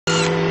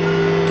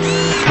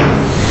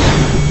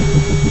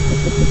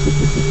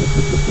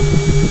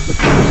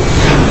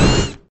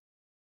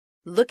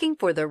Looking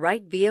for the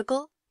right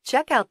vehicle?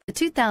 Check out the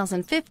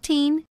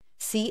 2015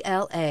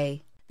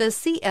 CLA. The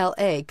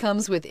CLA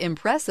comes with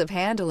impressive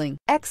handling,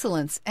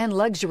 excellence, and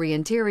luxury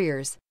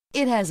interiors.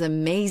 It has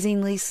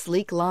amazingly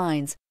sleek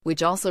lines,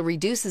 which also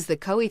reduces the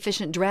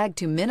coefficient drag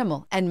to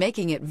minimal and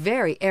making it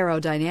very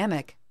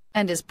aerodynamic,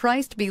 and is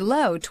priced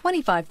below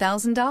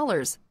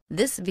 $25,000.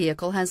 This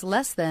vehicle has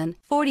less than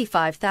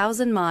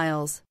 45,000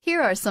 miles.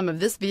 Here are some of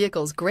this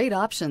vehicle's great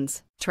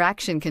options: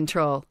 traction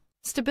control,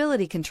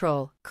 stability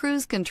control,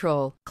 cruise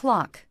control,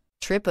 clock,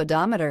 trip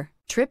odometer,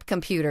 trip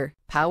computer,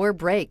 power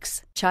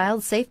brakes,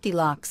 child safety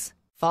locks,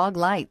 fog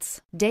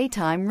lights,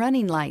 daytime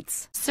running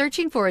lights.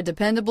 Searching for a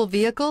dependable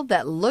vehicle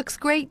that looks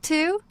great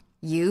too?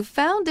 You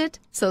found it,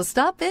 so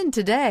stop in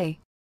today.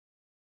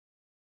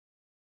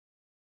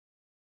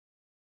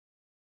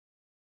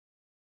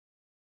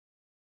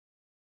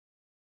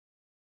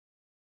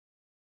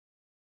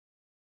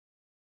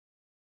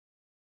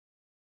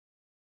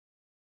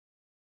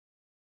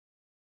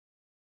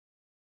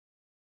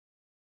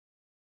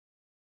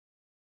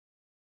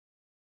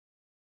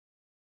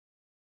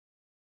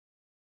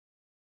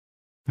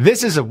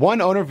 This is a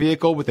one-owner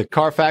vehicle with a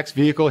Carfax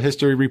Vehicle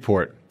History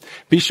Report.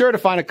 Be sure to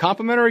find a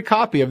complimentary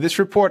copy of this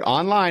report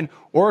online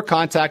or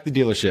contact the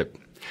dealership.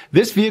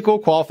 This vehicle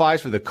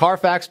qualifies for the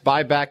Carfax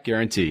Buyback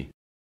Guarantee.